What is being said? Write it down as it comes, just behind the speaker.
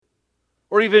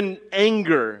or even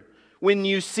anger when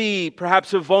you see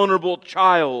perhaps a vulnerable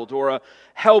child or a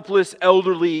helpless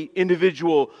elderly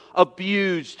individual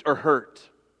abused or hurt.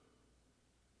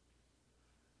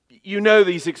 You know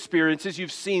these experiences,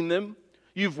 you've seen them,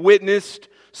 you've witnessed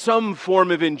some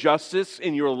form of injustice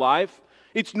in your life.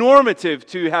 It's normative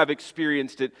to have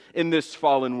experienced it in this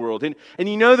fallen world. And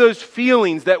you know those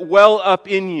feelings that well up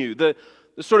in you, the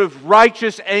sort of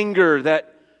righteous anger that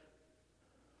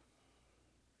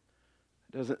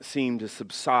doesn't seem to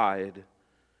subside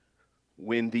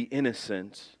when the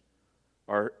innocent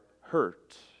are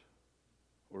hurt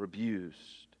or abused.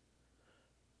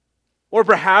 Or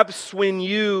perhaps when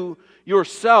you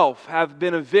yourself have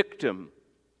been a victim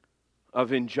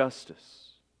of injustice.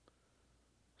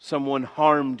 Someone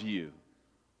harmed you.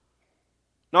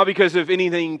 Not because of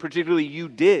anything particularly you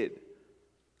did,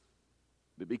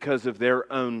 but because of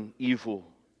their own evil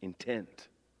intent.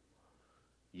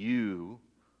 You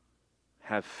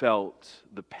have felt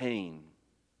the pain.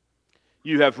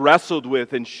 You have wrestled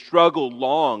with and struggled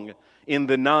long in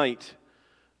the night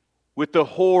with the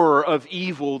horror of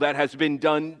evil that has been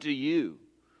done to you.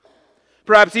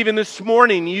 Perhaps even this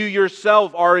morning you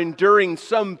yourself are enduring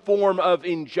some form of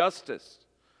injustice,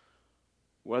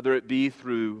 whether it be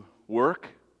through work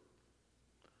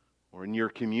or in your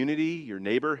community, your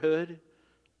neighborhood,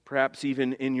 perhaps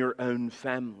even in your own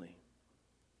family.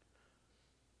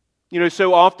 You know,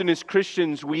 so often as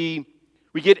Christians we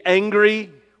get angry,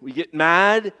 we get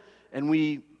mad, and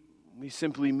we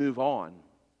simply move on.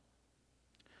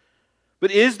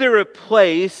 But is there a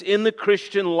place in the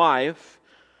Christian life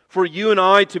for you and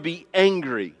I to be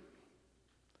angry?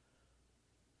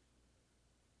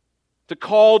 To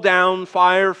call down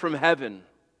fire from heaven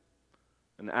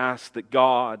and ask that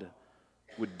God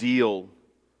would deal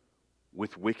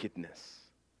with wickedness?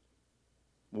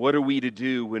 What are we to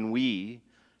do when we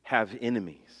have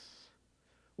enemies?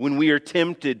 When we are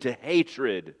tempted to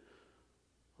hatred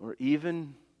or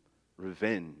even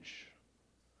revenge?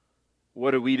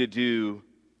 What are we to do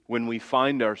when we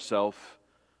find ourselves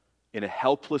in a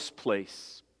helpless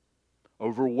place,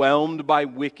 overwhelmed by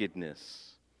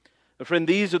wickedness? Now, friend,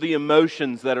 these are the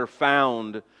emotions that are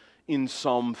found in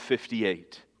Psalm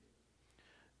 58.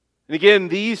 And again,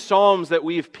 these psalms that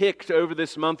we've picked over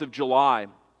this month of July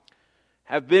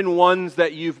have been ones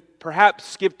that you've perhaps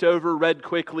skipped over, read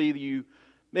quickly. You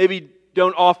maybe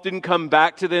don't often come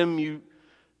back to them. You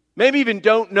maybe even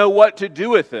don't know what to do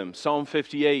with them. Psalm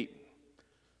 58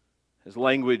 has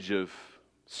language of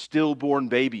stillborn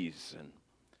babies and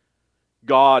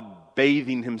God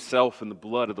bathing Himself in the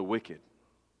blood of the wicked.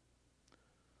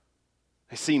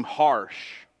 They seem harsh.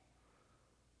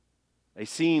 They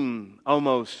seem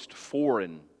almost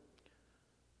foreign.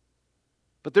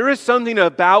 But there is something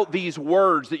about these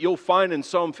words that you'll find in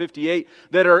Psalm 58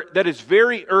 that is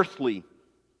very earthly,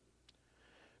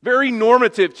 very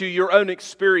normative to your own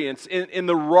experience. In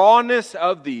the rawness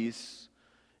of these,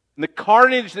 in the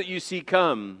carnage that you see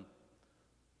come,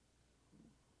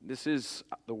 this is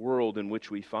the world in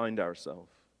which we find ourselves.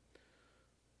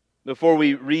 Before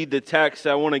we read the text,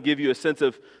 I want to give you a sense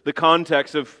of the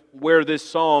context of where this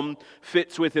psalm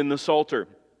fits within the Psalter.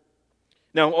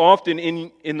 Now, often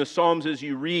in the Psalms as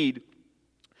you read,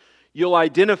 you'll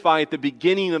identify at the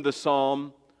beginning of the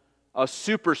psalm a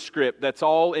superscript that's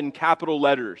all in capital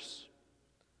letters.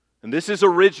 And this is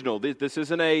original. This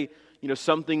isn't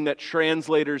something that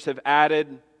translators have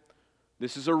added.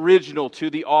 This is original to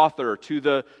the author, to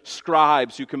the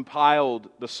scribes who compiled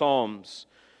the Psalms.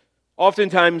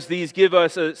 Oftentimes these give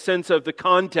us a sense of the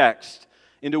context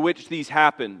into which these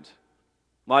happened.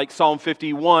 Like Psalm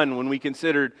 51, when we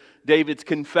considered David's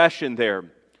confession there.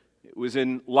 It was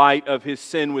in light of his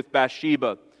sin with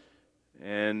Bathsheba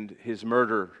and his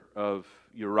murder of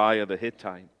Uriah the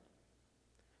Hittite.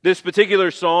 This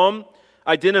particular psalm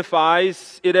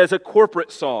identifies it as a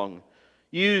corporate song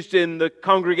used in the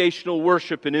congregational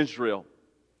worship in Israel.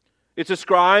 It's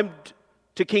ascribed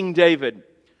to King David,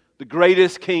 the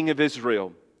greatest king of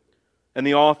Israel, and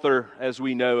the author, as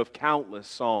we know, of countless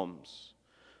psalms.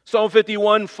 Psalm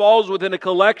 51 falls within a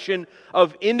collection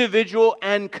of individual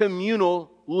and communal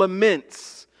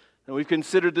laments. And we've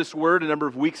considered this word a number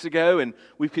of weeks ago, and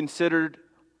we've considered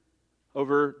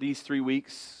over these 3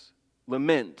 weeks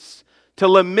laments. To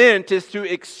lament is to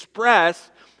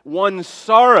express one's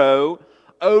sorrow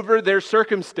over their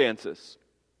circumstances.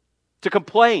 To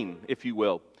complain, if you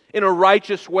will, in a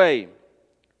righteous way.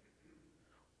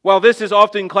 While this is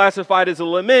often classified as a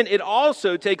lament, it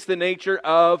also takes the nature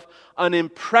of an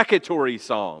imprecatory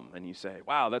psalm. And you say,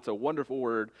 wow, that's a wonderful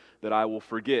word that I will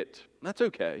forget. That's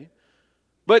okay.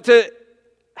 But to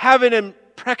have an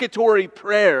imprecatory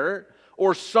prayer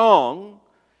or song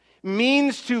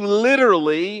means to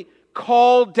literally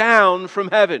call down from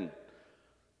heaven.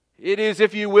 It is,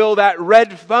 if you will, that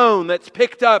red phone that's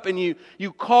picked up and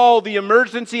you call the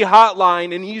emergency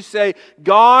hotline and you say,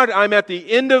 God, I'm at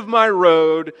the end of my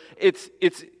road. It's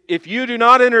if you do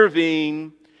not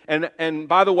intervene, and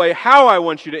by the way, how I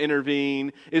want you to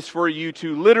intervene is for you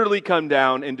to literally come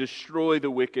down and destroy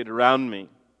the wicked around me.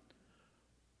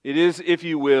 It is, if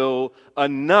you will,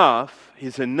 enough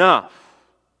is enough.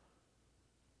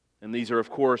 And these are, of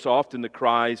course, often the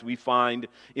cries we find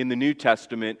in the New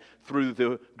Testament through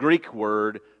the Greek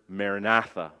word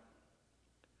Maranatha.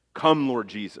 Come, Lord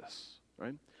Jesus.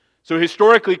 Right? So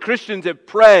historically, Christians have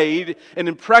prayed an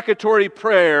imprecatory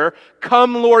prayer,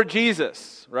 come, Lord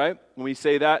Jesus. Right? When we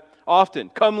say that often,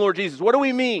 come, Lord Jesus. What do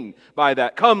we mean by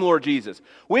that? Come, Lord Jesus.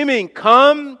 We mean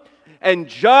come and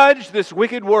judge this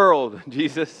wicked world,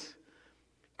 Jesus.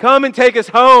 Come and take us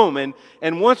home, and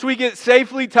once we get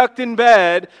safely tucked in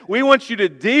bed, we want you to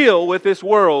deal with this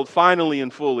world finally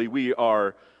and fully. We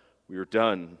are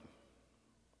done.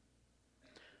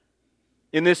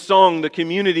 In this song, the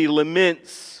community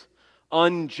laments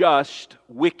unjust,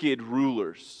 wicked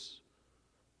rulers.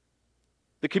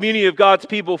 The community of God's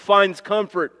people finds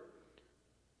comfort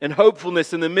and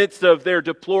hopefulness in the midst of their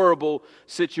deplorable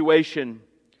situation.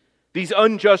 These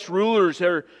unjust rulers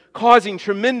are causing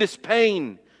tremendous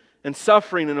pain and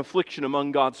suffering and affliction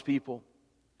among God's people.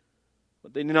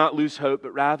 But they do not lose hope,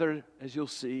 but rather, as you'll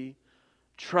see,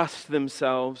 trust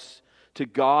themselves to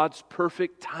God's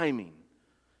perfect timing,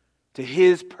 to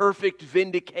His perfect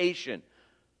vindication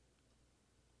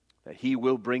that He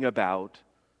will bring about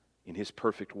in His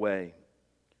perfect way.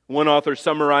 One author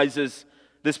summarizes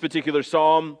this particular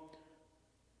psalm.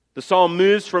 The psalm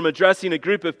moves from addressing a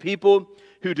group of people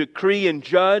who decree and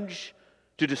judge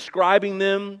to describing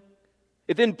them.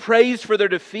 It then prays for their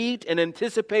defeat and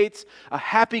anticipates a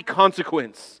happy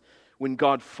consequence when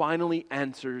God finally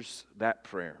answers that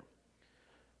prayer.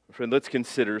 Friend, let's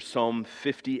consider Psalm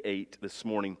 58 this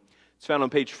morning. It's found on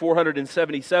page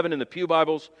 477 in the Pew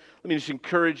Bibles. Let me just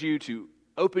encourage you to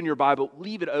open your Bible,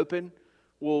 leave it open.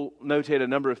 We'll notate a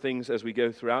number of things as we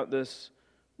go throughout this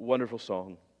wonderful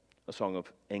song, a song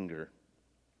of anger.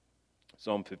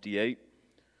 Psalm 58.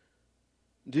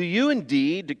 Do you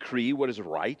indeed decree what is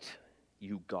right,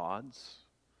 you gods?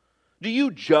 Do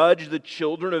you judge the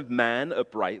children of man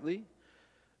uprightly?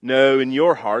 No, in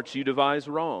your hearts you devise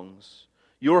wrongs.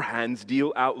 Your hands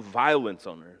deal out violence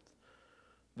on earth.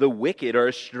 The wicked are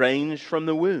estranged from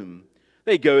the womb.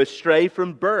 They go astray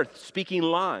from birth, speaking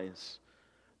lies.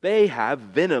 They have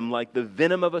venom like the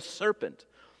venom of a serpent,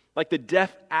 like the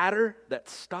deaf adder that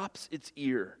stops its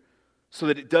ear, so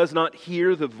that it does not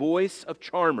hear the voice of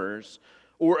charmers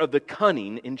or of the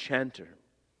cunning enchanter.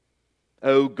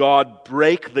 O God,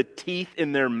 break the teeth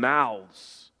in their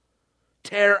mouths.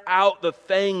 Tear out the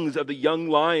fangs of the young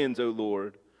lions, O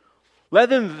Lord. Let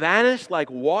them vanish like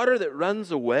water that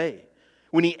runs away.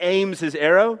 When he aims his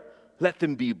arrow, let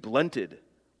them be blunted.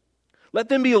 Let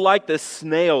them be like the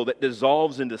snail that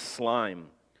dissolves into slime,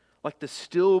 like the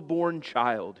stillborn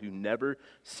child who never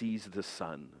sees the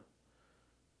sun.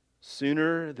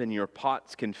 Sooner than your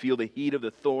pots can feel the heat of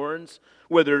the thorns,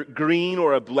 whether green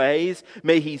or ablaze,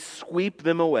 may he sweep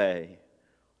them away.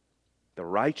 The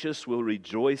righteous will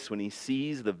rejoice when he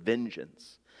sees the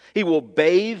vengeance. He will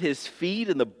bathe his feet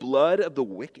in the blood of the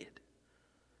wicked.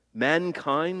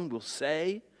 Mankind will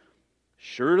say,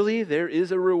 surely there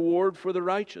is a reward for the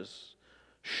righteous.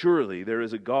 Surely there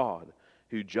is a God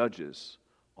who judges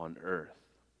on earth.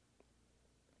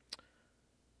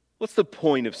 What's the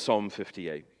point of Psalm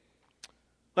 58?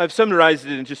 I've summarized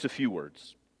it in just a few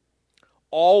words.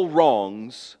 All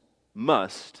wrongs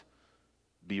must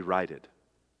be righted.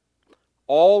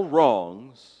 All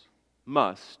wrongs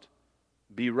must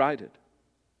be righted.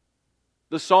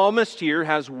 The psalmist here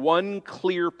has one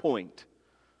clear point.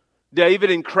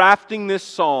 David, in crafting this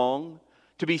song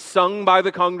to be sung by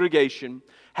the congregation,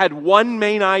 had one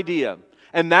main idea,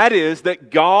 and that is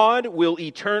that God will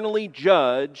eternally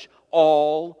judge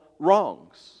all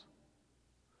wrongs.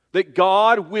 That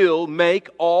God will make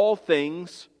all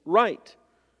things right.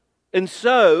 And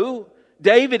so,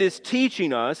 David is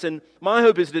teaching us, and my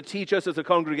hope is to teach us as a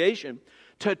congregation,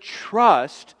 to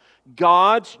trust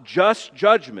God's just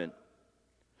judgment.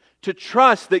 To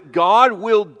trust that God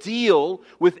will deal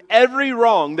with every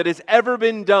wrong that has ever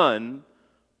been done,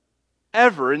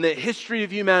 ever in the history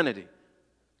of humanity.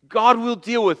 God will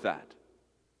deal with that.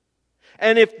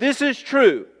 And if this is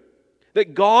true,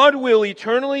 that God will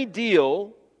eternally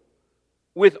deal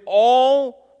with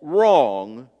all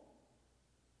wrong,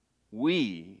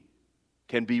 we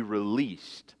can be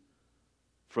released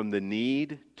from the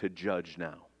need to judge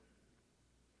now.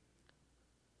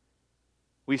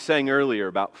 We sang earlier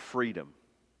about freedom.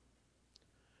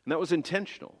 And that was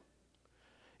intentional.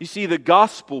 You see, the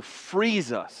gospel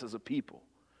frees us as a people.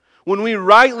 When we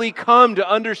rightly come to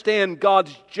understand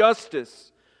God's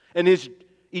justice and His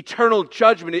eternal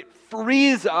judgment, it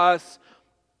frees us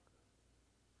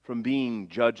from being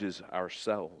judges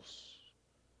ourselves.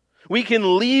 We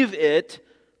can leave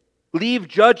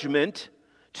judgment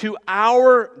to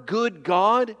our good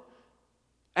God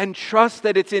and trust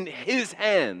that it's in His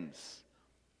hands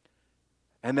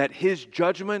and that His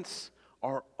judgments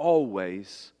are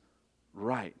always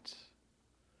right.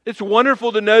 It's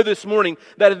wonderful to know this morning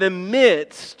that in the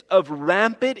midst of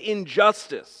rampant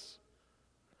injustice,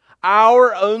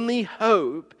 our only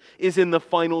hope is in the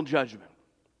final judgment,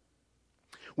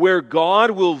 where God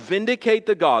will vindicate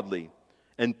the godly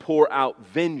and pour out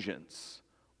vengeance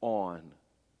on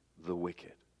the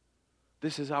wicked.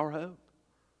 This is our hope,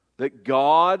 that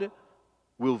God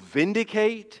will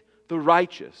vindicate the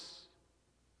righteous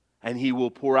and He will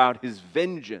pour out His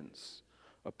vengeance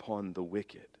upon the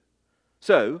wicked.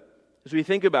 So, as we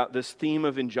think about this theme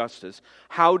of injustice,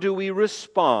 how do we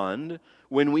respond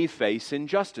when we face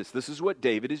injustice? This is what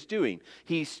David is doing.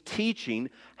 He's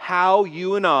teaching how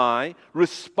you and I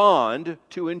respond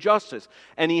to injustice.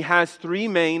 And he has three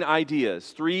main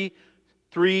ideas, three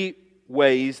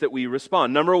ways that we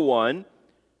respond. Number one,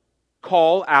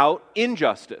 call out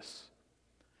injustice.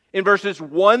 In verses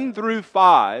 1 through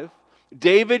 5,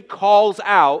 David calls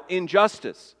out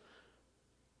injustice.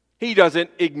 He doesn't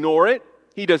ignore it.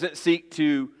 He doesn't seek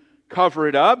to cover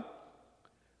it up.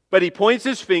 But he points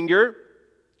his finger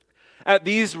at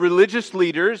these religious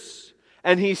leaders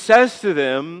and he says to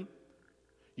them,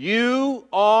 "You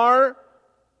are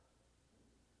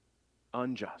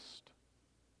unjust.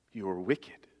 You are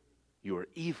wicked. You are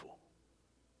evil."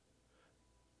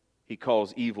 He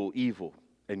calls evil, evil,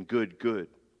 and good, good.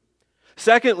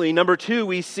 Secondly, number two,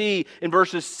 we see in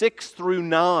verses 6 through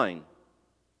 9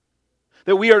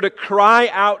 that we are to cry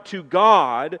out to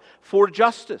God for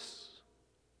justice.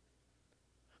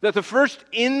 That the first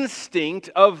instinct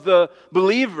of the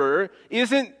believer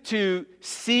isn't to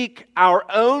seek our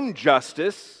own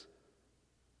justice,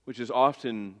 which is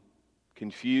often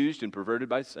confused and perverted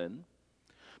by sin,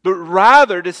 but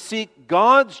rather to seek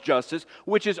God's justice,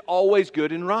 which is always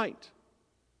good and right.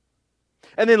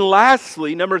 And then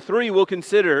lastly, number three, we'll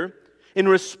consider in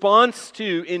response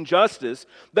to injustice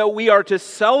that we are to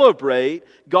celebrate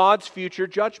God's future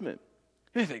judgment.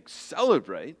 You think,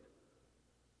 celebrate?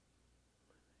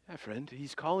 Yeah, friend,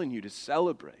 He's calling you to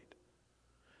celebrate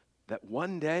that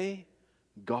one day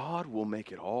God will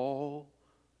make it all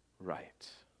right.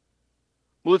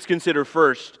 Well, let's consider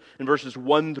first in verses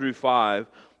 1 through 5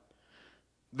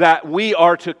 that we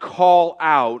are to call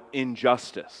out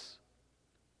injustice.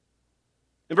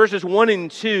 In verses 1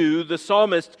 and 2, the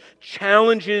psalmist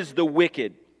challenges the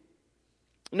wicked.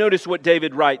 Notice what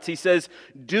David writes. He says,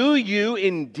 "Do you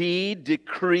indeed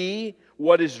decree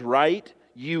what is right,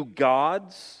 you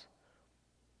gods?"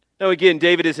 Now again,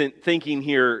 David isn't thinking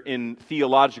here in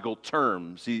theological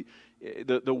terms.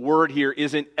 The word here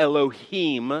isn't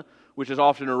Elohim, which is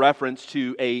often a reference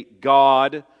to a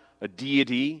god, a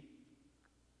deity.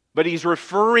 But he's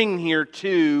referring here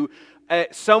to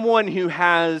someone who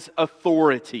has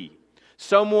authority,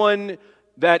 someone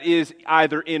that is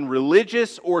either in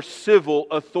religious or civil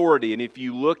authority. And if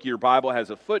you look, your Bible has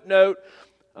a footnote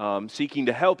seeking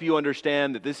to help you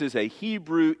understand that this is a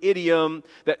Hebrew idiom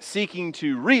that's seeking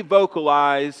to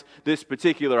revocalize this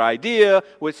particular idea,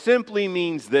 which simply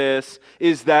means this,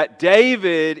 is that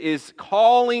David is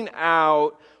calling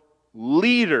out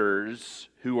leaders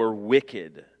who are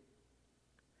wicked.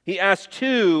 He asks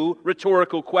two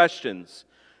rhetorical questions.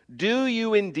 Do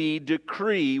you indeed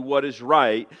decree what is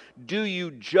right? Do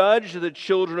you judge the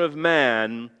children of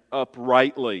man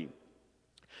uprightly?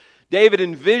 David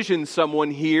envisions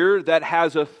someone here that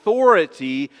has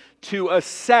authority to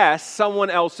assess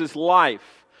someone else's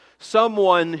life.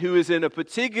 Someone who is in a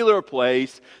particular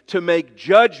place to make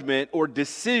judgment or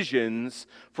decisions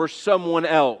for someone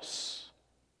else.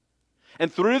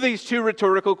 And through these two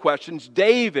rhetorical questions,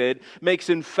 David makes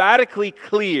emphatically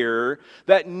clear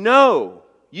that no,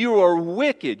 you are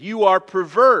wicked, you are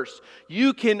perverse.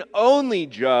 You can only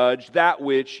judge that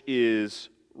which is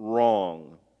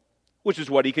wrong. Which is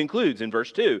what he concludes in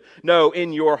verse 2. No,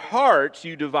 in your hearts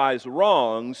you devise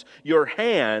wrongs, your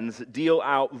hands deal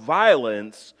out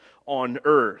violence on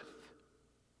earth.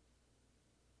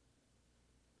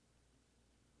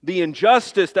 The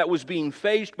injustice that was being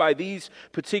faced by these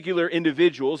particular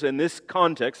individuals in this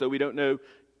context, though we don't know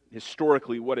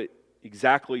historically what it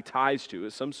exactly ties to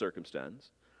as some circumstance,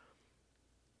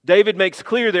 David makes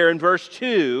clear there in verse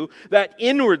 2 that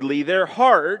inwardly their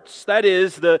hearts, that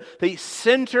is, the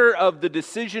center of the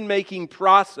decision-making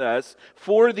process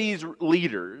for these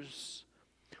leaders,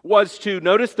 was to,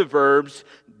 notice the verbs,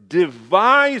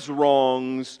 devise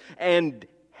wrongs and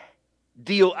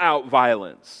deal out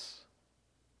violence.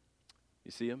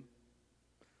 You see them?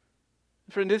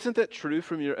 Friend, isn't that true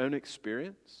from your own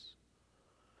experience?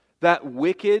 That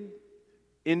wicked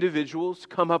individuals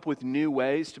come up with new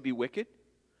ways to be wicked?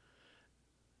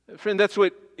 Friend, that's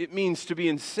what it means to be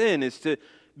in sin, is to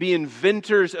be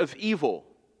inventors of evil.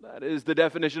 That is the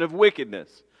definition of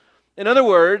wickedness. In other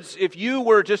words, if you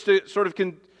were just to sort of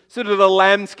consider the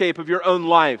landscape of your own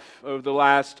life over the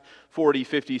last 40,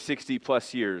 50, 60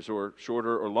 plus years, or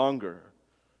shorter or longer,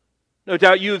 no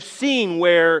doubt you have seen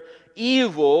where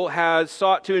evil has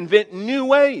sought to invent new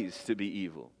ways to be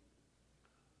evil.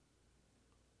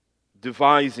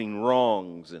 Devising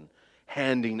wrongs and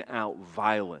handing out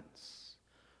violence.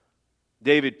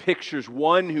 David pictures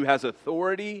one who has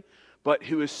authority, but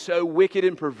who is so wicked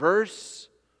and perverse.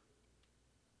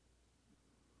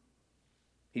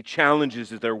 He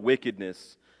challenges their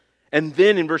wickedness. And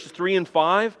then in verses 3 and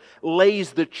 5,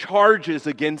 lays the charges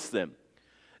against them.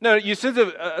 Now, you sense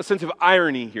a sense of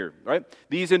irony here, right?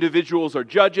 These individuals are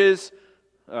judges.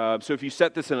 So if you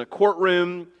set this in a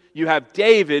courtroom, you have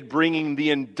David bringing the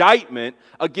indictment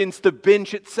against the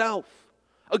bench itself,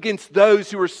 against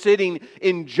those who are sitting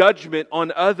in judgment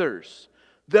on others,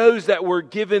 those that were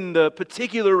given the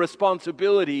particular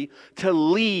responsibility to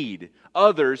lead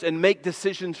others and make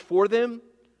decisions for them.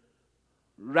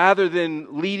 Rather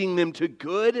than leading them to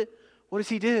good, what does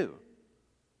he do?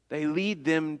 They lead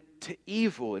them to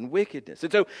evil and wickedness.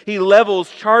 And so he levels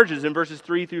charges in verses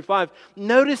 3 through 5.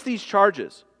 Notice these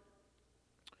charges.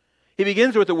 He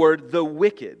begins with the word, the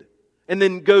wicked, and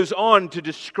then goes on to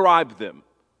describe them.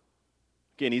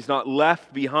 Again, he's not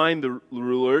left behind the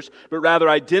rulers, but rather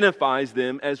identifies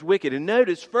them as wicked. And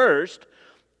notice first,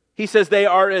 he says they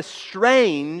are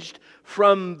estranged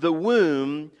from the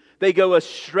womb. They go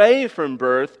astray from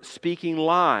birth, speaking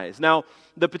lies. Now,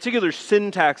 the particular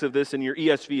syntax of this in your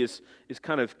ESV is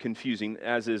kind of confusing,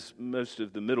 as is most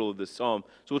of the middle of this psalm.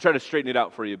 So we'll try to straighten it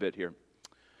out for you a bit here.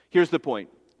 Here's the point.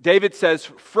 David says,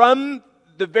 from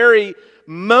the very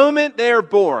moment they are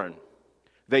born,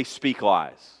 they speak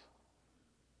lies.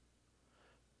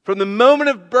 From the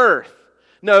moment of birth,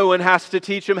 no one has to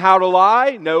teach them how to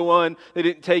lie. They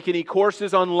didn't take any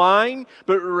courses on lying,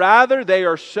 but rather they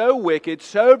are so wicked,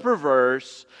 so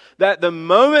perverse, that the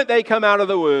moment they come out of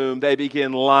the womb, they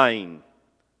begin lying.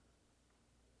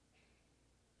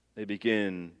 They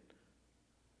begin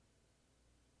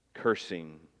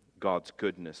cursing God's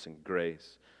goodness and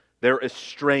grace. They're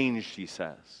estranged, he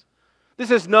says. This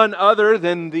is none other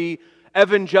than the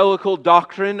evangelical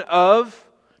doctrine of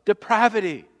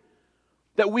depravity.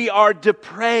 That we are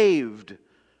depraved.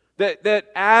 That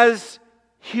as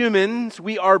humans,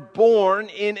 we are born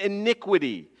in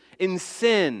iniquity, in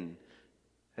sin.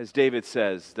 As David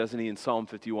says, doesn't he, in Psalm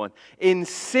 51? In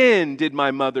sin did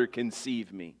my mother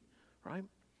conceive me. Right?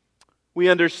 We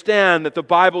understand that the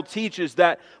Bible teaches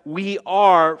that we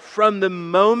are, from the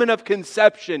moment of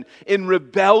conception, in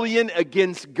rebellion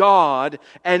against God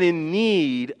and in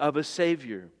need of a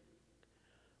Savior.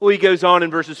 Well, he goes on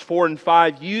in verses 4 and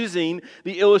 5 using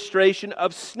the illustration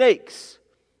of snakes.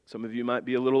 Some of you might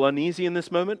be a little uneasy in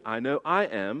this moment. I know I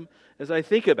am as I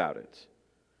think about it.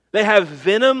 They have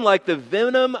venom like the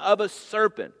venom of a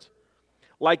serpent,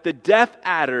 like the deaf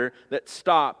adder that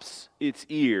stops its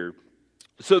ear,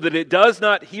 so that it does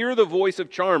not hear the voice of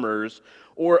charmers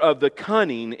or of the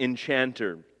cunning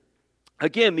enchanter.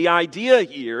 Again, the idea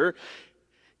here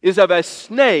is of a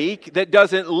snake that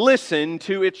doesn't listen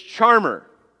to its charmer.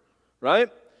 Right?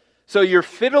 So you're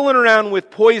fiddling around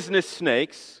with poisonous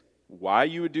snakes. Why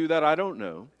you would do that, I don't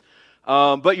know.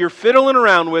 But you're fiddling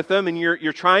around with them and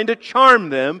you're trying to charm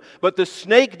them, but the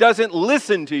snake doesn't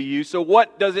listen to you, so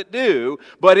what does it do?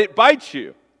 But it bites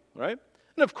you. Right?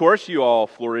 And of course, you all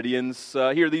Floridians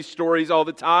hear these stories all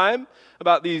the time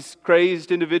about these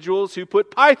crazed individuals who put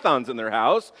pythons in their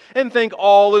house and think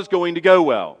all is going to go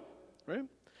well. Right?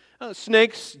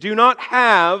 Snakes do not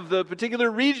have the particular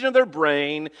region of their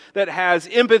brain that has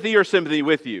empathy or sympathy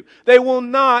with you. They will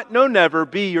not, no never,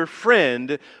 be your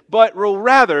friend, but will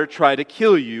rather try to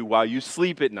kill you while you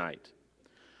sleep at night.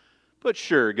 But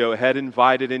sure, go ahead and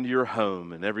invite it into your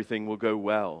home and everything will go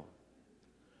well.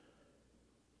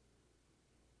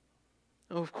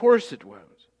 Oh, of course it won't.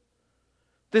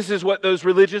 This is what those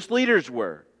religious leaders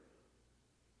were.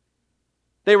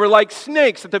 They were like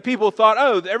snakes that the people thought,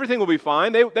 oh, everything will be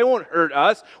fine. They won't hurt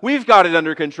us. We've got it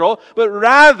under control. But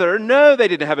rather, no, they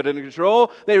didn't have it under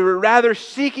control. They were rather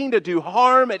seeking to do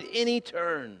harm at any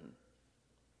turn.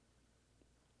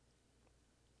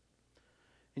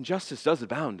 Injustice does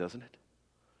abound, doesn't it?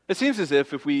 It seems as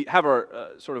if we have our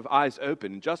sort of eyes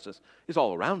open, injustice is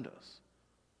all around us.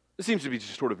 It seems to be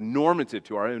just sort of normative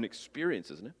to our own experience,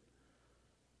 isn't it?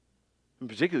 And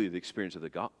particularly the experience of the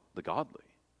godly.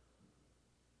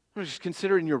 Just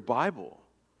consider in your Bible,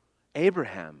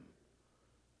 Abraham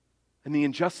and the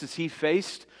injustice he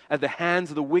faced at the hands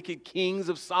of the wicked kings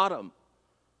of Sodom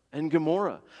and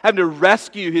Gomorrah, having to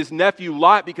rescue his nephew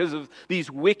Lot because of these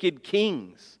wicked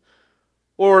kings.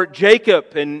 Or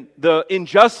Jacob and the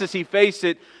injustice he faced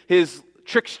at his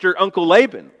trickster Uncle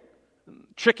Laban,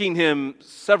 tricking him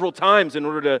several times in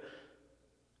order to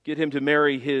get him to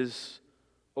marry his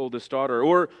oldest daughter.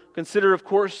 Or consider, of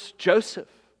course, Joseph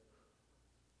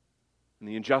and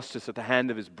the injustice at the hand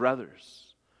of his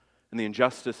brothers, and the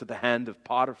injustice at the hand of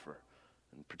Potiphar,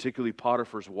 and particularly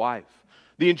Potiphar's wife.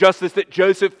 The injustice that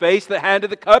Joseph faced at the hand of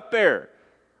the cupbearer.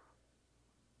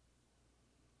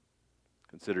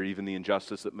 Consider even the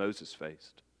injustice that Moses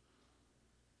faced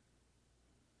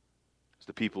as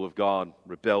the people of God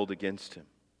rebelled against him.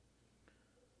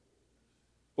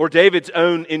 Or David's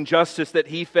own injustice that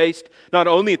he faced not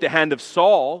only at the hand of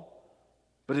Saul,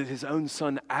 but at his own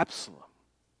son Absalom,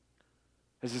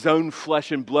 as his own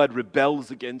flesh and blood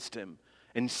rebels against him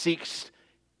and seeks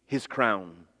his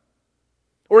crown.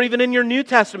 Or even in your New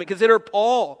Testament, consider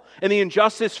Paul and the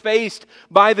injustice faced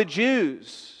by the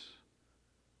Jews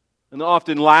and the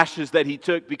often lashes that he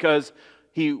took because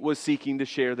he was seeking to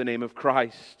share the name of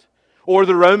Christ. Or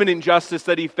the Roman injustice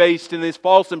that he faced in his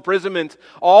false imprisonment,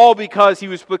 all because he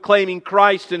was proclaiming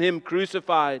Christ and Him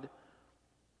crucified.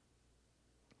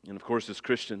 And of course, as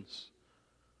Christians,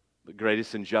 the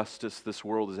greatest injustice this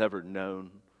world has ever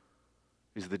known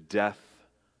is the death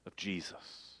of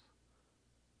Jesus.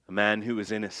 A man who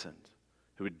was innocent,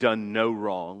 who had done no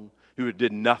wrong, who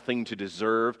did nothing to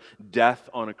deserve death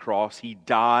on a cross. He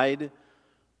died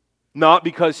not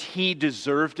because he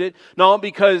deserved it, not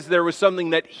because there was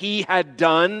something that he had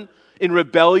done in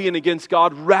rebellion against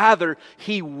God. Rather,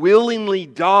 he willingly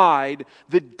died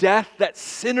the death that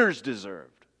sinners deserved.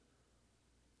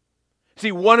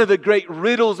 See, one of the great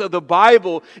riddles of the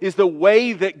Bible is the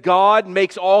way that God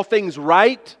makes all things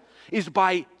right is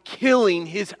by killing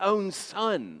His own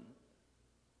Son.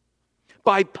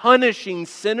 By punishing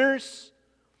sinners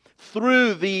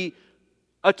through the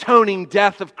atoning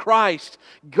death of Christ,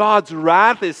 God's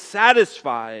wrath is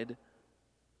satisfied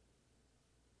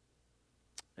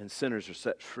and sinners are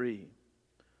set free.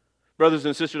 Brothers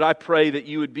and sisters, I pray that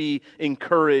you would be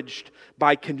encouraged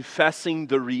by confessing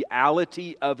the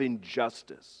reality of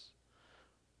injustice.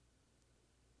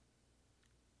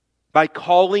 By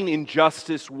calling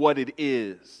injustice what it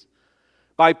is.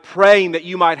 By praying that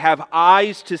you might have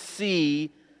eyes to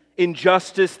see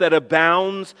injustice that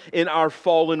abounds in our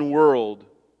fallen world.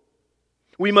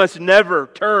 We must never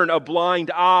turn a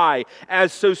blind eye,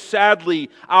 as so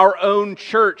sadly our own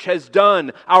church has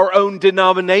done, our own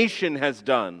denomination has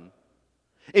done.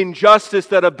 Injustice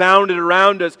that abounded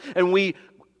around us, and we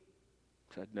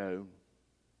said, no.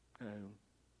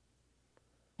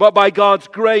 But by God's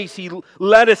grace, He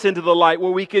led us into the light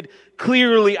where we could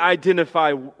clearly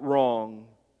identify wrong.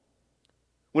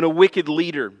 When a wicked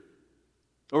leader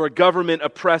or a government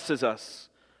oppresses us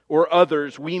or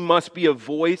others, we must be a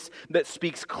voice that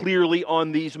speaks clearly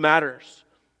on these matters.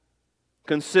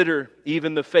 Consider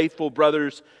even the faithful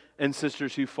brothers and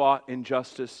sisters who fought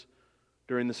injustice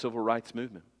during the civil rights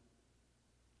movement.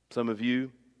 Some of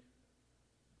you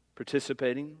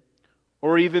participating,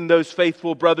 or even those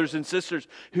faithful brothers and sisters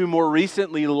who more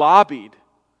recently lobbied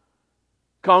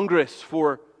Congress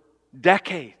for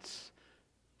decades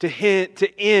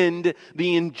to end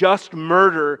the unjust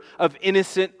murder of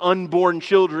innocent unborn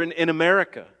children in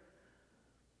America.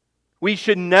 We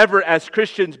should never, as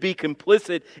Christians, be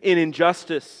complicit in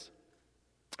injustice.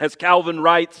 As Calvin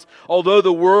writes, although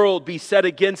the world be set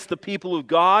against the people of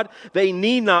God, they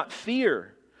need not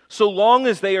fear, so long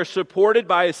as they are supported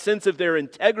by a sense of their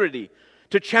integrity,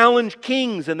 to challenge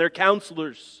kings and their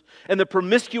counselors and the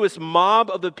promiscuous mob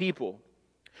of the people.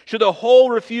 Should the whole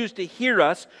refuse to hear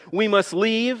us, we must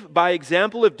leave, by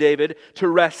example of David, to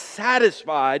rest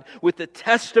satisfied with the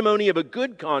testimony of a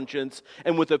good conscience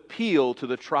and with appeal to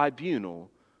the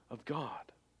tribunal of God.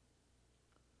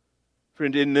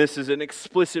 Friend, in this is an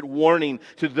explicit warning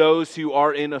to those who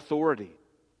are in authority.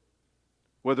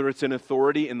 Whether it's in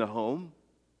authority in the home,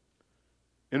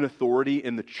 in authority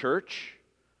in the church,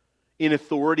 in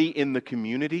authority in the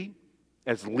community,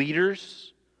 as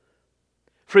leaders.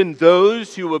 Friend,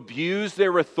 those who abuse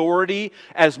their authority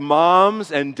as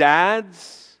moms and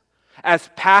dads, as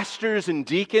pastors and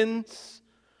deacons,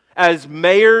 as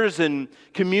mayors and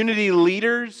community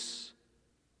leaders,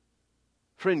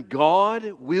 friend,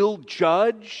 God will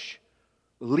judge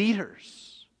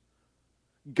leaders.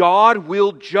 God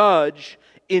will judge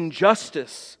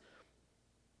injustice.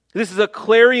 This is a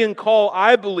clarion call,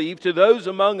 I believe, to those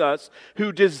among us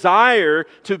who desire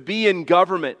to be in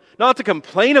government. Not to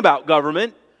complain about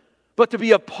government, but to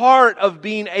be a part of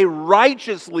being a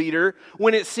righteous leader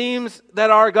when it seems that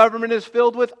our government is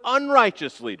filled with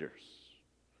unrighteous leaders.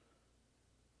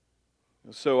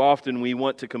 So often we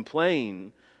want to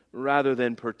complain rather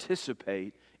than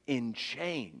participate in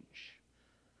change.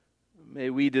 May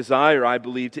we desire, I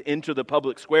believe, to enter the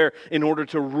public square in order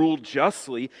to rule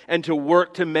justly and to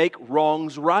work to make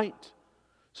wrongs right.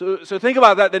 So think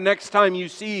about that the next time you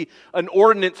see an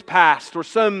ordinance passed or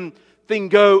something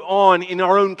go on in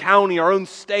our own county, our own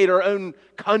state, our own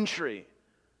country.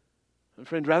 And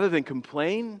friend, rather than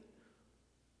complain,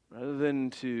 rather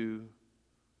than to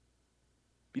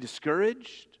be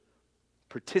discouraged,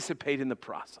 participate in the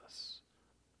process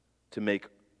to make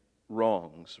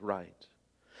wrongs right.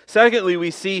 Secondly,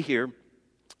 we see here,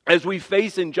 as we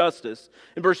face injustice,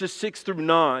 in verses 6 through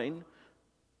 9,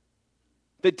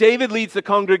 that David leads the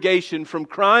congregation from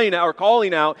crying out or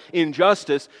calling out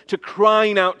injustice to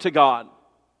crying out to God.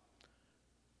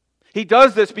 He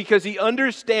does this because he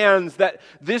understands that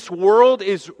this world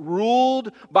is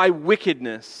ruled by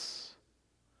wickedness.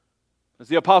 As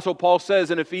the Apostle Paul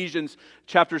says in Ephesians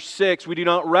chapter 6, we do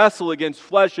not wrestle against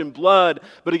flesh and blood,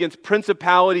 but against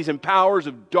principalities and powers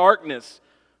of darkness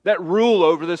that rule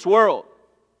over this world.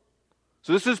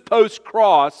 So this is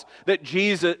post-cross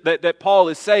that Paul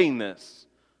is saying this.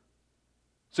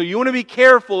 So you want to be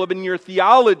careful in your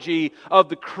theology of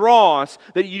the cross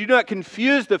that you do not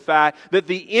confuse the fact that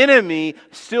the enemy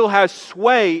still has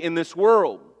sway in this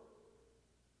world.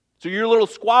 So your little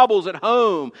squabbles at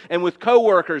home and with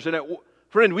coworkers and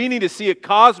friend, we need to see a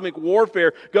cosmic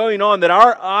warfare going on that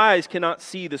our eyes cannot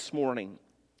see this morning.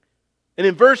 And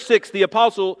in verse 6,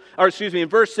 in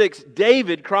verse 6,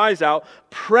 David cries out,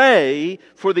 "Pray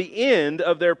for the end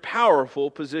of their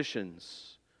powerful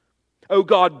positions. O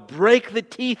God, break the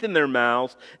teeth in their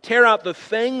mouths, tear out the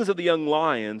fangs of the young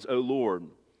lions, O Lord."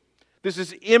 This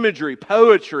is imagery,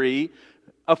 poetry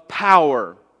of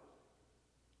power.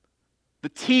 The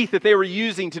teeth that they were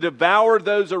using to devour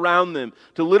those around them,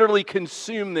 to literally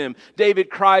consume them.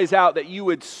 David cries out that you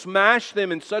would smash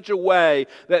them in such a way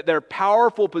that their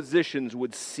powerful positions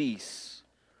would cease.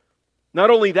 Not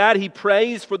only that, he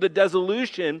prays for the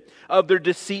dissolution of their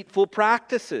deceitful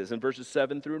practices in verses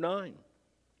 7 through 9.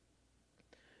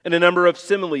 And a number of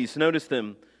similes, notice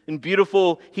them, in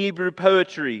beautiful Hebrew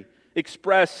poetry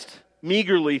expressed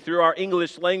meagerly through our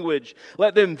English language.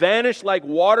 Let them vanish like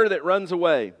water that runs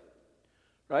away.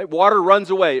 Right? Water runs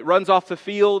away. It runs off the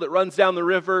field, it runs down the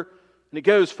river, and it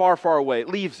goes far, far away. It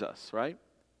leaves us, right?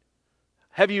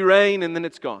 Heavy rain, and then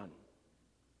it's gone.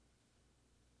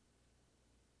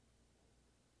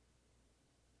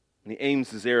 And he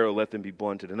aims his arrow, let them be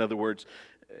blunted. In other words,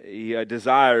 he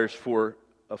desires for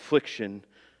affliction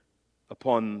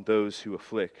upon those who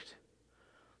afflict.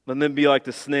 Let them be like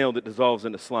the snail that dissolves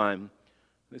into slime.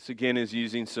 This again is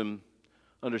using some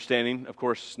understanding. Of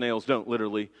course, snails don't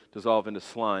literally dissolve into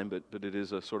slime, but it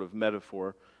is a sort of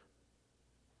metaphor.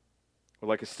 Or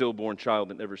like a stillborn child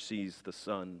that never sees the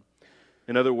sun.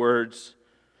 In other words,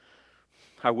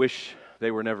 I wish they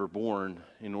were never born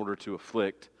in order to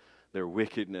afflict their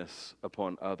wickedness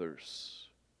upon others.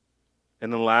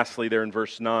 And then lastly, there in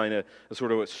verse 9, a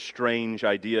sort of a strange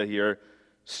idea here.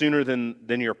 Sooner than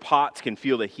your pots can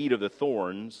feel the heat of the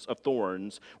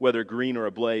thorns, whether green or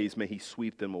ablaze, may he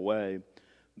sweep them away.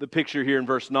 The picture here in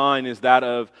verse 9 is that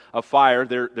of a fire.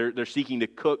 They're seeking to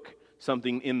cook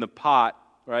something in the pot,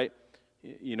 right?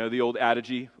 You know the old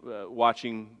adage,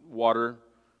 watching water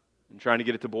and trying to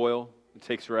get it to boil. It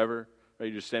takes forever. Right?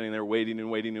 You're just standing there waiting and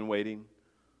waiting and waiting.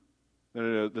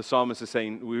 No. The psalmist is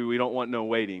saying, we don't want no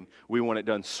waiting. We want it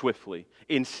done swiftly,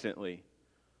 instantly.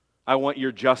 I want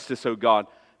your justice, O God,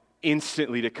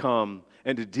 instantly to come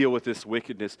and to deal with this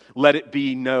wickedness. Let it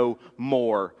be no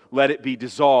more. Let it be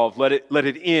dissolved. Let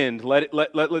it end. Let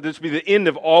this be the end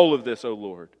of all of this, O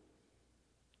Lord.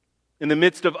 In the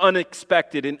midst of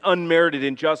unexpected and unmerited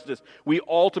injustice, we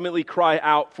ultimately cry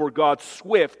out for God's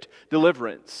swift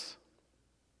deliverance.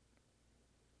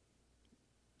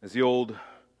 As the old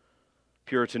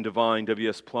Puritan divine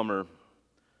W.S. Plummer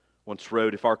once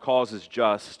wrote, if our cause is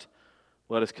just,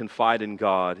 let us confide in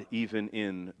God even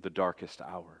in the darkest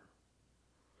hour.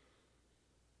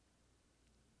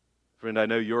 Friend, I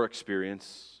know your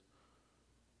experience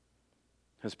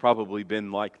has probably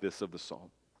been like this of the psalm.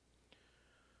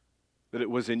 That it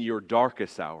was in your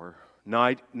darkest hour,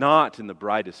 not in the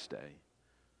brightest day,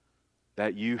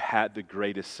 that you had the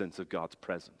greatest sense of God's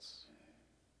presence.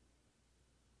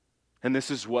 And this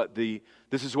is what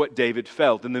David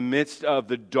felt. In the midst of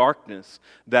the darkness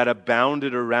that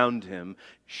abounded around him,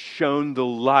 shone the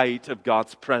light of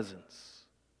God's presence.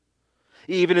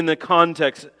 Even in the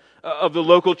context of the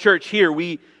local church here,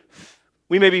 we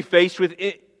may be faced with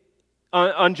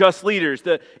unjust leaders,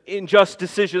 the unjust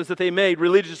decisions that they made,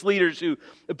 religious leaders who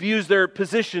abuse their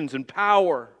positions and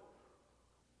power.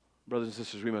 Brothers and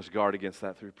sisters, we must guard against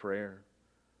that through prayer.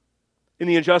 In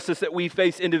the injustice that we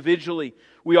face individually,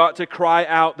 we ought to cry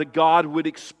out that God would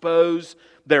expose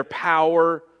their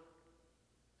power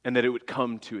and that it would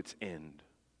come to its end.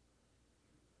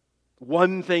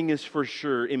 One thing is for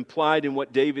sure, implied in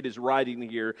what David is writing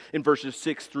here in verses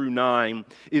 6 through 9,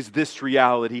 is this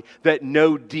reality that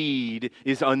no deed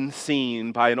is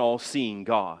unseen by an all-seeing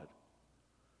God.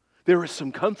 There is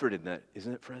some comfort in that,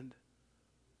 isn't it, friend?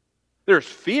 There's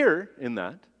fear in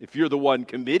that, if you're the one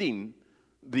committing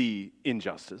the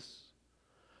injustice.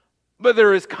 But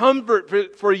there is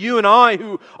comfort for you and I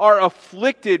who are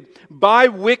afflicted by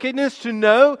wickedness to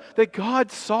know that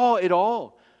God saw it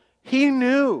all. He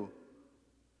knew.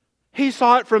 He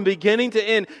saw it from beginning to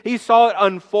end. He saw it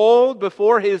unfold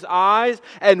before His eyes,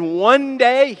 and one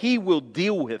day He will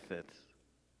deal with it.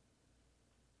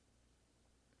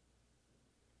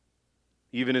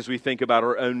 Even as we think about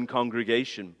our own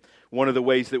congregation, one of the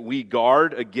ways that we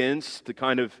guard against the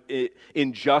kind of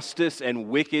injustice and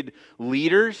wicked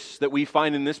leaders that we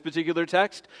find in this particular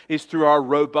text is through our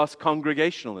robust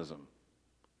congregationalism,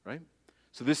 right?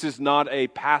 So this is not a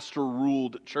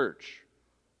pastor-ruled church,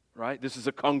 right? This is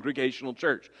a congregational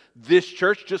church. This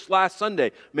church just last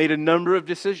Sunday made a number of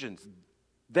decisions.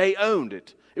 They owned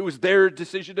it. It was their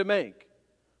decision to make,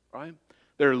 right?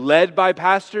 They're led by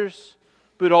pastors,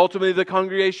 but ultimately the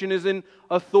congregation is in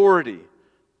authority.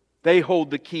 They hold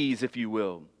the keys, if you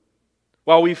will.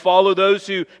 While we follow those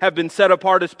who have been set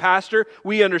apart as pastor,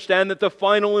 we understand that the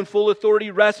final and full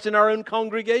authority rests in our own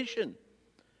congregation.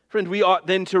 Friend, we ought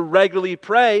then to regularly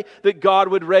pray that God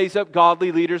would raise up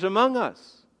godly leaders among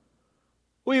us.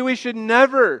 We should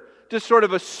never just sort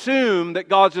of assume that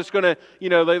God's just going to,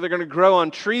 they're going to grow on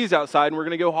trees outside and we're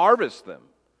going to go harvest them.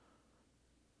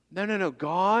 No.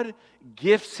 God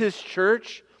gifts His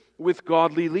church with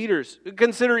godly leaders.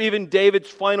 Consider even David's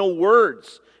final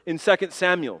words in 2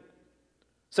 Samuel.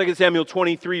 2 Samuel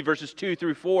 23, verses 2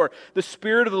 through 4. The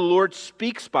Spirit of the Lord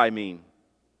speaks by me.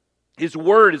 His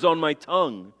word is on my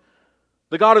tongue.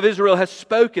 The God of Israel has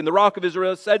spoken. The Rock of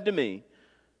Israel has said to me.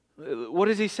 What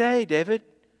does He say, David?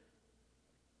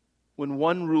 When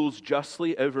one rules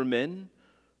justly over men,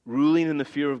 ruling in the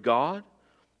fear of God,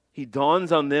 He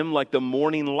dawns on them like the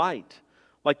morning light,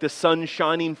 like the sun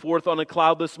shining forth on a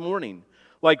cloudless morning,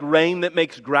 like rain that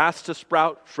makes grass to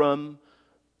sprout from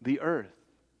the earth.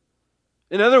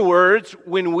 In other words,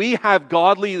 when we have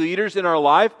godly leaders in our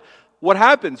life, what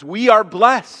happens? We are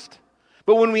blessed.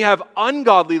 But when we have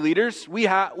ungodly leaders,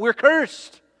 we're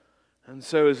cursed. And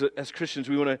so as Christians,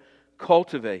 we want to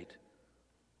cultivate.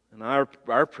 And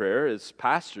our prayer as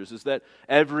pastors is that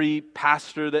every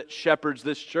pastor that shepherds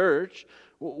this church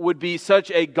would be such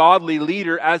a godly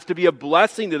leader as to be a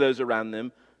blessing to those around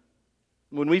them.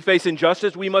 When we face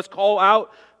injustice, we must call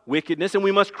out wickedness and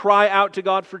we must cry out to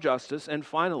God for justice. And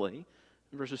finally,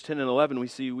 in verses 10 and 11, we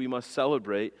see we must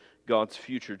celebrate God's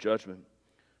future judgment.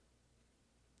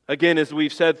 Again, as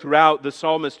we've said throughout, the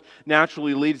psalmist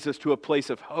naturally leads us to a place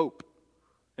of hope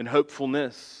and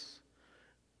hopefulness.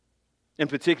 And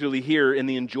particularly here in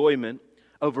the enjoyment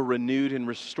of a renewed and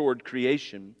restored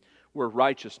creation where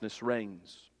righteousness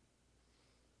reigns.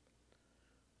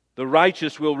 The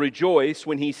righteous will rejoice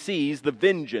when he sees the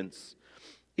vengeance.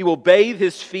 He will bathe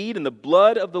his feet in the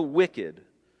blood of the wicked.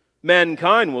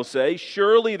 Mankind will say,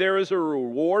 surely there is a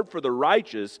reward for the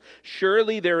righteous.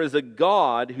 Surely there is a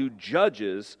God who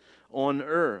judges on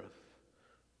earth.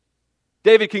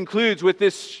 David concludes with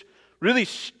this really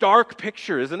stark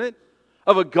picture, isn't it?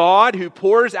 Of a God who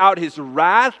pours out His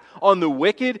wrath on the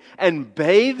wicked and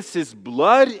bathes His feet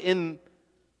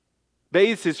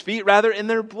in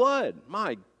their blood.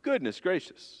 My goodness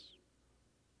gracious.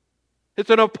 It's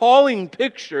an appalling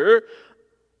picture,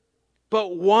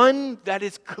 but one that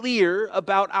is clear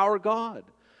about our God.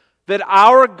 That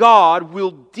our God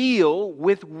will deal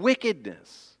with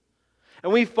wickedness.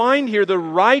 And we find here the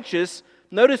righteous,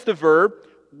 notice the verb,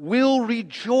 will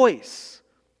rejoice.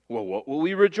 Well, what will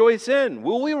we rejoice in?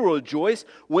 Will we rejoice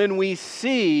when we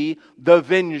see the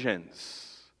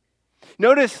vengeance?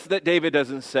 Notice that David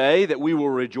doesn't say that we will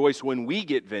rejoice when we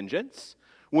get vengeance,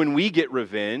 when we get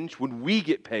revenge, when we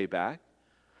get payback.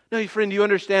 No, friend, you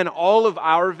understand all of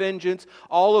our vengeance,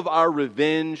 all of our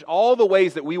revenge, all the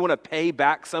ways that we want to pay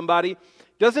back somebody,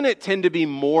 doesn't it tend to be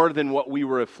more than what we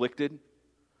were afflicted?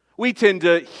 We tend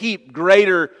to heap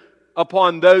greater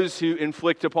upon those who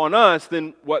inflict upon us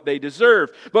than what they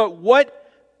deserve. But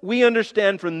what we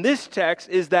understand from this text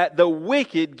is that the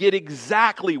wicked get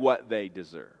exactly what they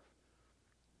deserve.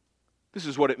 This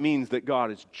is what it means that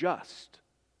God is just.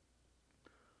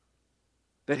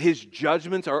 That His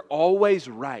judgments are always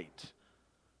right.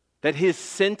 That His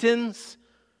sentence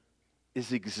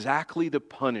is exactly the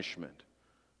punishment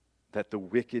that the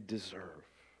wicked deserve.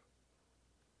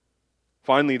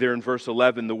 Finally, there in verse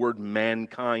 11, the word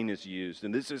mankind is used.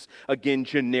 And this is, again,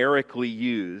 generically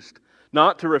used,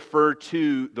 not to refer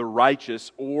to the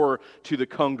righteous or to the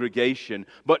congregation,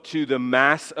 but to the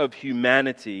mass of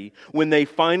humanity when they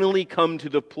finally come to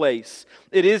the place.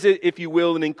 It is, if you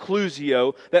will, an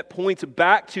inclusio that points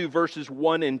back to verses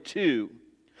 1 and 2.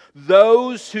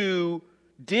 Those who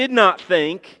did not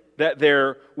think that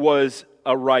there was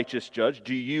a righteous judge.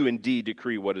 Do you indeed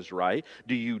decree what is right?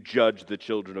 Do you judge the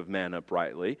children of man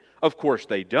uprightly? Of course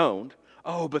they don't.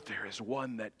 Oh, but there is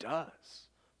one that does.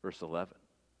 Verse 11.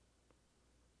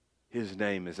 His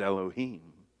name is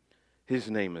Elohim.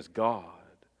 His name is God.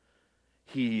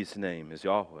 His name is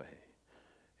Yahweh.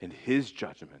 And His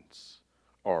judgments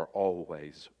are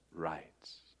always right.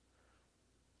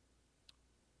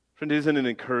 Friend, isn't it an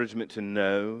encouragement to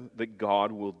know that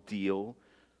God will deal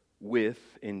with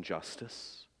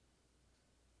injustice?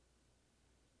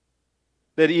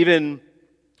 That even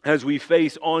as we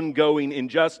face ongoing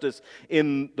injustice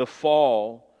in the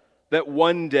fall, that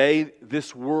one day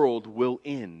this world will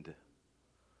end.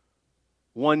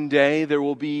 One day there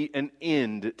will be an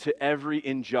end to every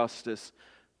injustice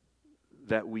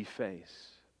that we face.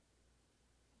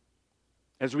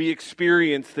 As we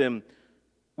experience them,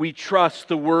 we trust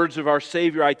the words of our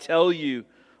Savior. I tell you,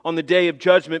 on the day of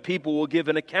judgment, people will give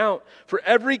an account for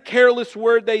every careless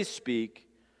word they speak.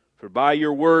 For by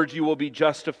your words you will be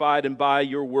justified, and by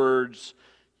your words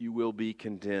you will be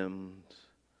condemned.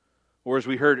 Or as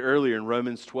we heard earlier in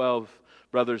Romans 12,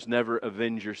 brothers, never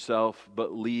avenge yourself,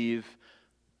 but leave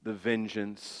the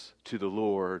vengeance to the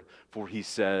Lord. For He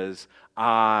says,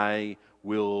 I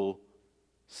will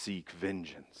seek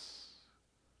vengeance.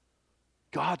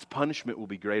 God's punishment will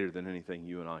be greater than anything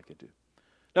you and I could do.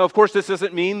 Now, of course, this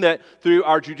doesn't mean that through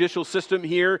our judicial system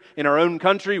here in our own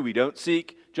country, we don't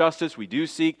seek justice. We do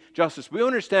seek justice. We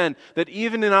understand that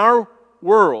even in our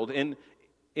world, in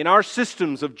our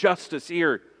systems of justice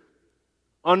here,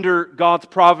 under God's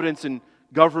providence and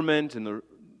government and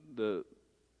the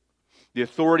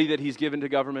authority that He's given to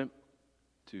government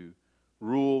to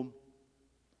rule,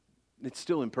 it's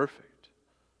still imperfect.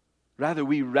 Rather,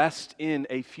 we rest in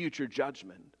a future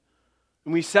judgment.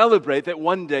 And we celebrate that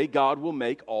one day God will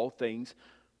make all things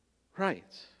right.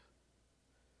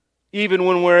 Even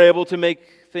when we're able to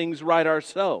make things right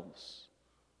ourselves,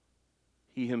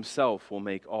 He Himself will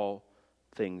make all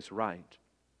things right.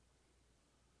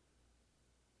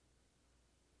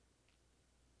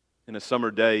 In a summer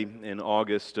day in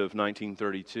August of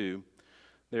 1932,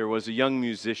 there was a young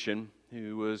musician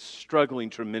who was struggling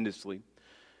tremendously.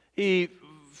 He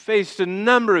faced a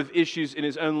number of issues in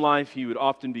his own life. He would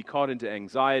often be caught into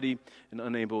anxiety and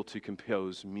unable to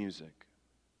compose music.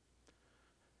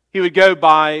 He would go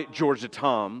by Georgia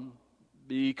Tom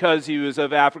because he was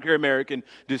of African American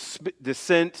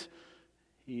descent.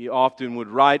 He often would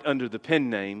write under the pen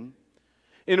name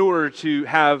in order to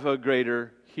have a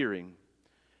greater hearing.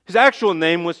 His actual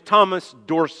name was Thomas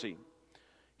Dorsey.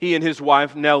 He and his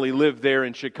wife Nellie lived there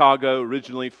in Chicago,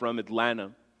 originally from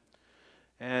Atlanta.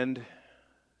 And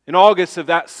in August of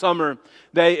that summer,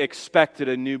 they expected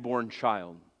a newborn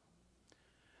child.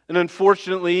 And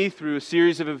unfortunately, through a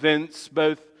series of events,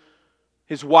 both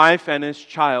his wife and his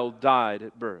child died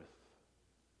at birth.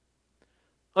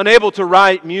 Unable to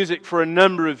write music for a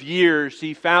number of years,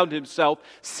 he found himself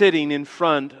sitting in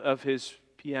front of his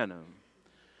piano,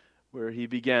 where he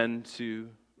began to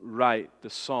write the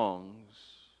songs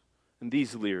and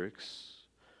these lyrics.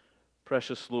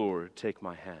 Precious Lord, take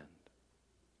my hand.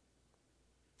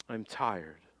 I'm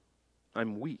tired.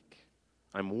 I'm weak.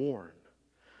 I'm worn.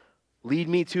 Lead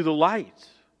me to the light.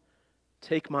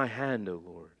 Take my hand, O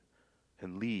Lord,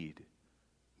 and lead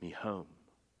me home.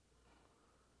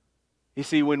 You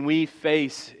see, when we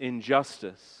face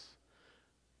injustice,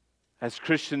 as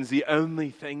Christians, the only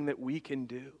thing that we can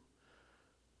do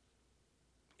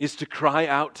is to cry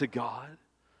out to God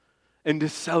and to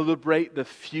celebrate the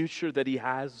future that He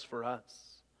has for us.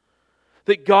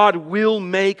 that God will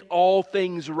make all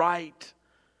things right.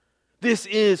 This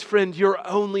is, friend, your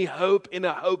only hope in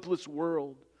a hopeless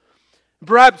world.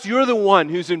 Perhaps you're the one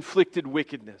who's inflicted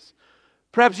wickedness.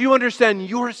 Perhaps you understand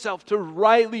yourself to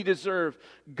rightly deserve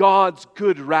God's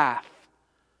good wrath.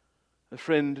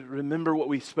 Friend, remember what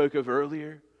we spoke of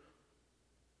earlier?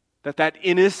 That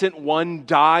innocent one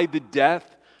died the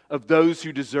death of those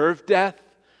who deserve death.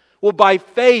 Well, by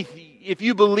faith, if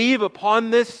you believe upon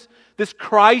this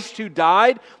Christ who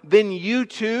died, then you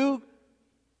too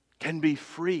can be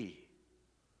free.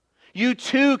 You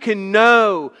too can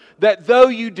know that though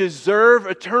you deserve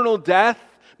eternal death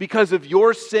because of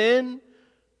your sin,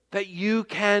 that you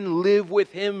can live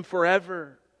with Him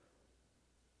forever.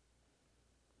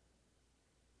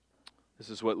 This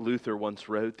is what Luther once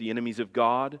wrote: the enemies of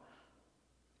God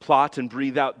plot and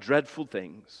breathe out dreadful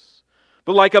things,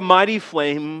 but like a mighty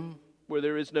flame where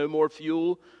there is no more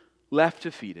fuel left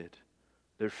to feed it,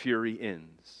 their fury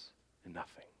ends in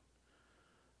nothing.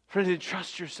 Friend,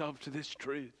 entrust yourself to this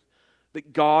truth,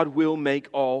 that God will make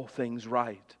all things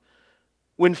right.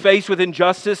 When faced with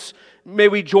injustice, may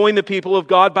we join the people of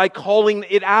God by calling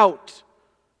it out,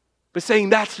 by saying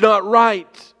that's not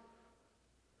right,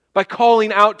 by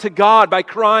calling out to God, by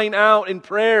crying out in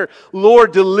prayer,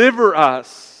 Lord, deliver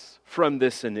us from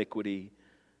this iniquity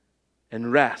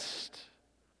and rest.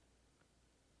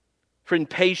 Friend,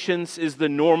 patience is the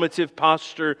normative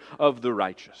posture of the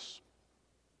righteous.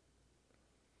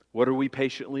 What are we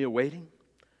patiently awaiting?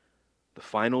 The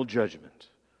final judgment,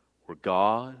 where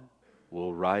God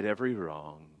will right every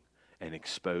wrong and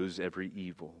expose every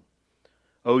evil.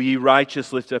 O ye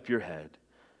righteous, lift up your head.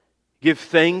 Give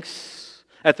thanks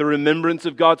at the remembrance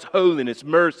of God's holiness,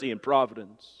 mercy, and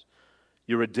providence.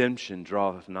 Your redemption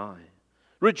draweth nigh.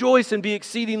 Rejoice and be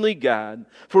exceedingly glad,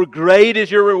 for great is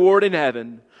your reward in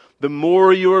heaven. The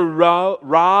more you are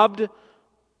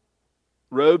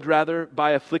robed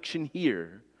by affliction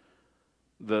here,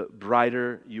 the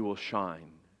brighter you will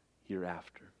shine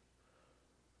hereafter.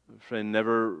 Friend,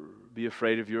 never be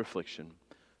afraid of your affliction,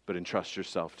 but entrust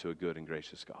yourself to a good and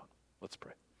gracious God. Let's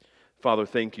pray. Father,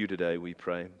 thank you today, we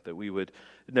pray, that we would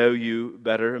know you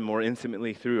better and more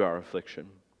intimately through our affliction.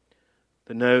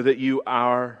 To know that you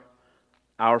are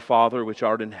our Father which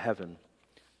art in heaven,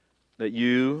 that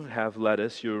you have led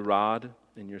us, your rod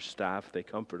and your staff, they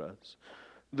comfort us.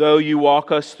 Though you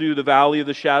walk us through the valley of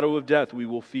the shadow of death, we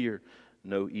will fear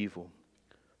no evil.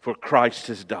 For Christ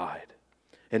has died,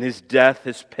 and His death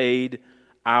has paid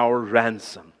our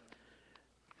ransom.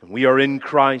 And we are in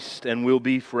Christ and will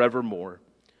be forevermore.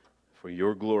 For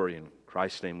your glory, in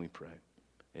Christ's name we pray.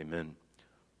 Amen.